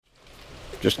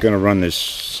Just going to run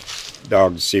this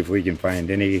dog to see if we can find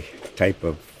any type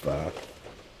of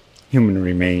human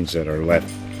remains that are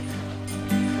left.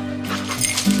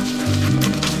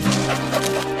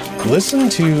 Listen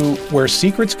to Where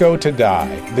Secrets Go to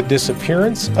Die, The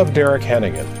Disappearance of Derek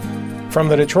Hennigan. From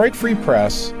the Detroit Free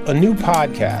Press, a new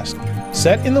podcast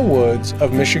set in the woods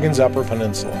of Michigan's Upper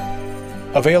Peninsula.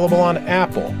 Available on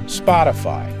Apple,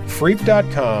 Spotify,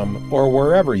 Freep.com, or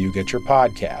wherever you get your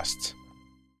podcasts.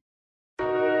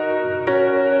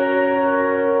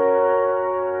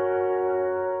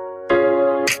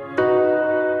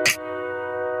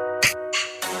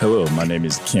 Hello, my name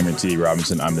is Cameron Teague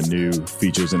Robinson. I'm the new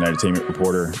features and entertainment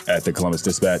reporter at the Columbus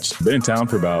Dispatch. Been in town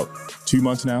for about 2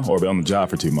 months now, or been on the job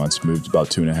for 2 months. Moved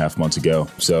about 2.5 months ago.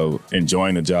 So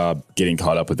enjoying the job, getting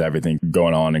caught up with everything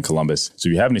going on in Columbus. So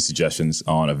if you have any suggestions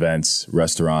on events,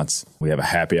 restaurants, we have a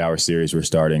happy hour series we're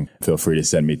starting. Feel free to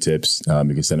send me tips. You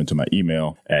can send them to my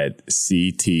email at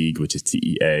cteague, which is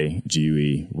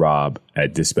Teague, Rob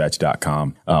at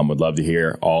dispatch.com. Would love to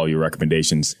hear all your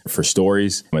recommendations for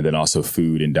stories and then also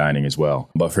food and dining as well.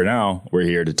 But for now, we're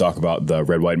here to talk about the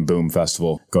Red, White, and Boom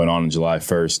Festival going on July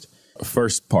 1st.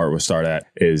 First part we'll start at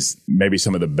is maybe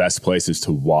some of the best places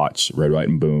to watch Red, White,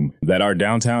 and Boom that are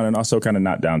downtown and also kind of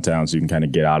not downtown, so you can kind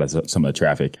of get out of some of the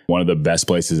traffic. One of the best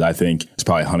places, I think, is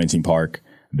probably Huntington Park.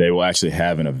 They will actually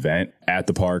have an event at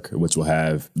the park, which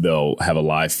they'll have a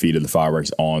live feed of the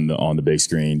fireworks on the big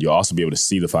screen. You'll also be able to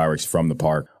see the fireworks from the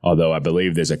park, although I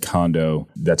believe there's a condo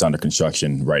that's under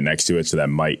construction right next to it, so that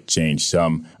might change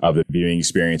some of the viewing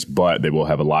experience, but they will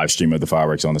have a live stream of the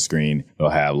fireworks on the screen. They'll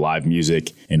have live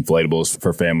music, inflatables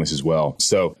for families as well.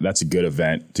 So that's a good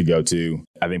event to go to.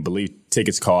 I believe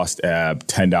tickets cost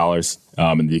 $10,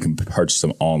 and you can purchase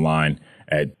them online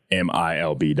at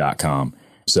milb.com.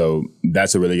 So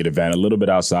that's a really good event, a little bit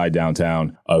outside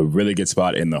downtown. A really good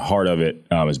spot in the heart of it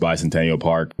is Bicentennial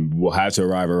Park. We'll have to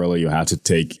arrive early. You'll have to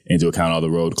take into account all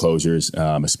the road closures,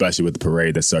 especially with the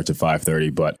parade that starts at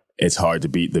 5:30. But it's hard to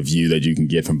beat the view that you can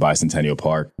get from Bicentennial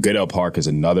Park. Goodell Park is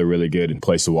another really good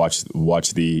place to watch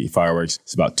the fireworks.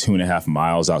 It's about 2.5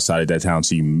 miles outside of that town,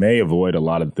 so you may avoid a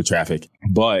lot of the traffic.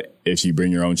 But if you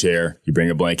bring your own chair, you bring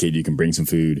a blanket, you can bring some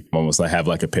food, almost have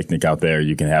a picnic out there.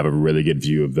 You can have a really good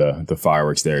view of the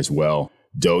fireworks there as well.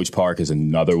 Doge Park is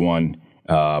another one.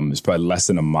 It's probably less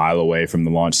than a mile away from the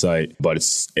launch site, but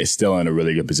it's still in a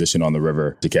really good position on the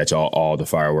river to catch all the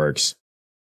fireworks.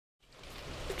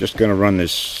 Just going to run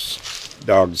this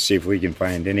dog to see if we can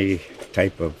find any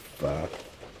type of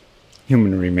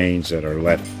human remains that are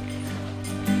left.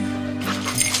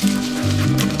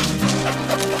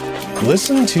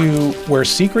 Listen to Where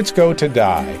Secrets Go to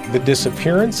Die, The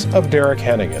Disappearance of Derek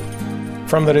Hennigan.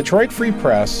 From the Detroit Free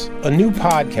Press, a new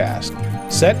podcast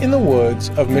set in the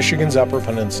woods of Michigan's Upper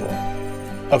Peninsula.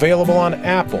 Available on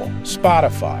Apple,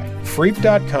 Spotify,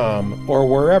 Freep.com, or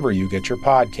wherever you get your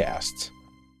podcasts.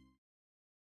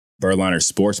 Birdliner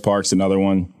Sports Park's another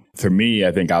one. For me,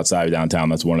 I think outside of downtown,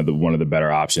 that's one of the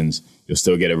better options. You'll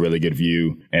still get a really good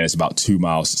view, and it's about 2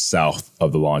 miles south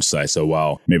of the launch site. So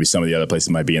while maybe some of the other places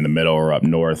might be in the middle or up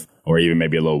north, or even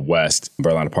maybe a little west,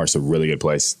 Birdliner Park's a really good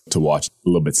place to watch a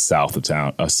little bit south of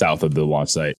town, south of the launch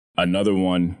site. Another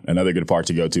good park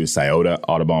to go to is Scioto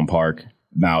Audubon Park.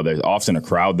 Now, there's often a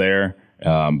crowd there,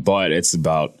 but it's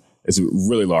a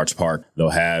really large park. They'll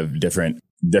have different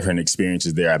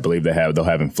experiences there. I believe they'll have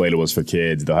inflatables for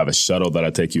kids. They'll have a shuttle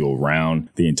that'll take you around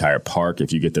the entire park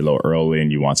if you get there a little early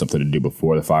and you want something to do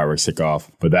before the fireworks kick off.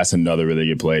 But that's another really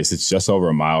good place. It's just over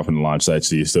a mile from the launch site,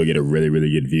 so you still get a really, really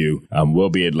good view.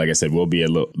 We'll be a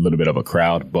little bit of a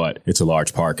crowd, but it's a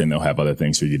large park and they'll have other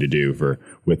things for you to do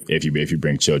if you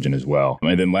bring children as well.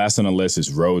 And then last on the list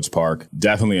is Rhodes Park.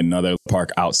 Definitely another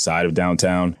park outside of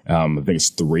downtown. I think it's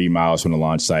 3 miles from the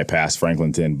launch site past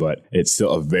Franklinton, but it's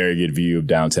still a very good view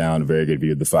of downtown, a very good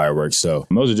view of the fireworks. So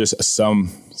those are just some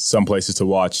places to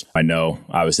watch. I know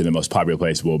obviously the most popular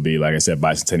place will be, like I said,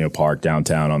 Bicentennial Park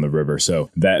downtown on the river. So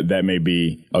that may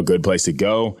be a good place to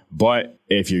go. But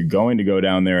if you're going to go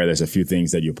down there, there's a few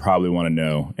things that you probably want to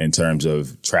know in terms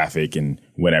of traffic and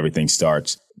when everything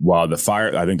starts. While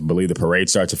I believe the parade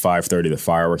starts at 5:30, the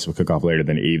fireworks will kick off later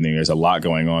than the evening. There's a lot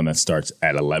going on that starts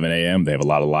at 11 a.m. They have a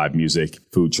lot of live music,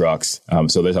 food trucks.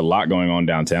 So there's a lot going on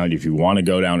downtown. If you want to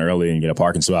go down early and get a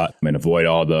parking spot and avoid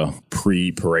all the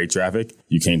pre-parade traffic,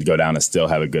 you can go down and still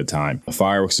have a good time. The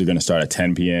fireworks are going to start at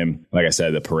 10 p.m. Like I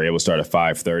said, the parade will start at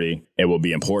 5:30. It will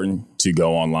be important to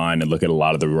go online and look at a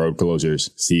lot of the road closures,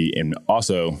 see, and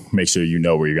also make sure you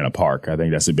know where you're going to park. I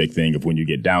think that's a big thing of when you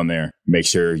get down there, make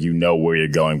sure you know where you're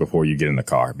going before you get in the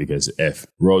car, because if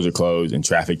roads are closed and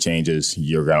traffic changes,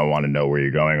 you're going to want to know where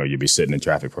you're going or you'll be sitting in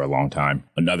traffic for a long time.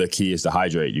 Another key is to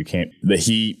hydrate. The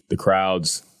heat, the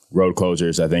crowds, road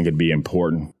closures, I think it'd be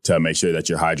important to make sure that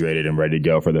you're hydrated and ready to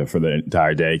go for the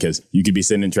entire day, because you could be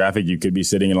sitting in traffic, you could be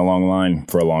sitting in a long line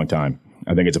for a long time.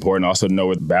 I think it's important also to know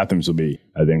where the bathrooms will be.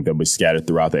 I think they'll be scattered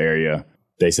throughout the area.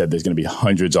 They said there's going to be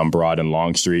hundreds on Broad and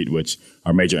Long Street, which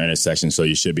are major intersections, so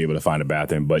you should be able to find a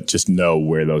bathroom, but just know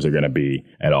where those are going to be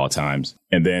at all times.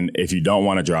 And then if you don't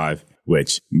want to drive,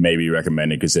 which may be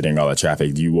recommended considering all the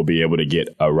traffic, you will be able to get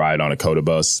a ride on a COTA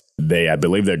bus. I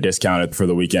believe they're discounted for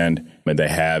the weekend, but they're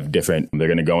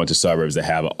going to go into suburbs that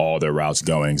have all their routes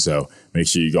going. So make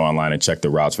sure you go online and check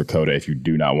the routes for COTA if you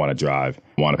do not want to drive,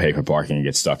 want to pay for parking and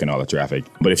get stuck in all the traffic.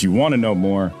 But if you want to know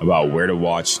more about where to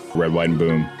watch Red, White, and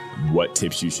Boom, what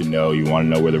tips you should know, you want to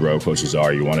know where the road closures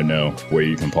are, you want to know where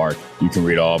you can park, you can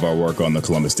read all of our work on the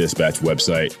Columbus Dispatch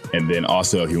website. And then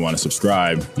also, if you want to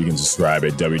subscribe, you can subscribe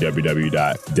at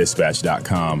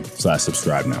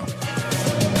www.dispatch.com/subscribe now.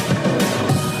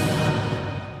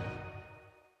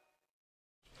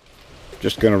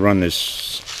 Just going to run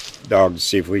this dog to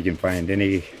see if we can find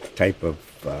any type of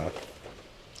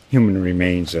human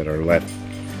remains that are left.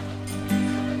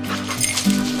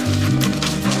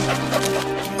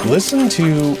 Listen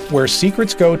to Where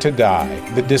Secrets Go to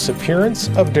Die, The Disappearance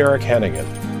of Derek Hennigan.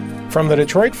 From the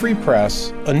Detroit Free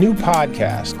Press, a new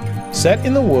podcast set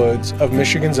in the woods of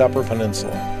Michigan's Upper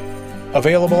Peninsula.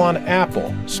 Available on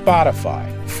Apple,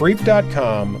 Spotify,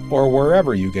 Freep.com, or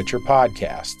wherever you get your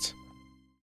podcasts.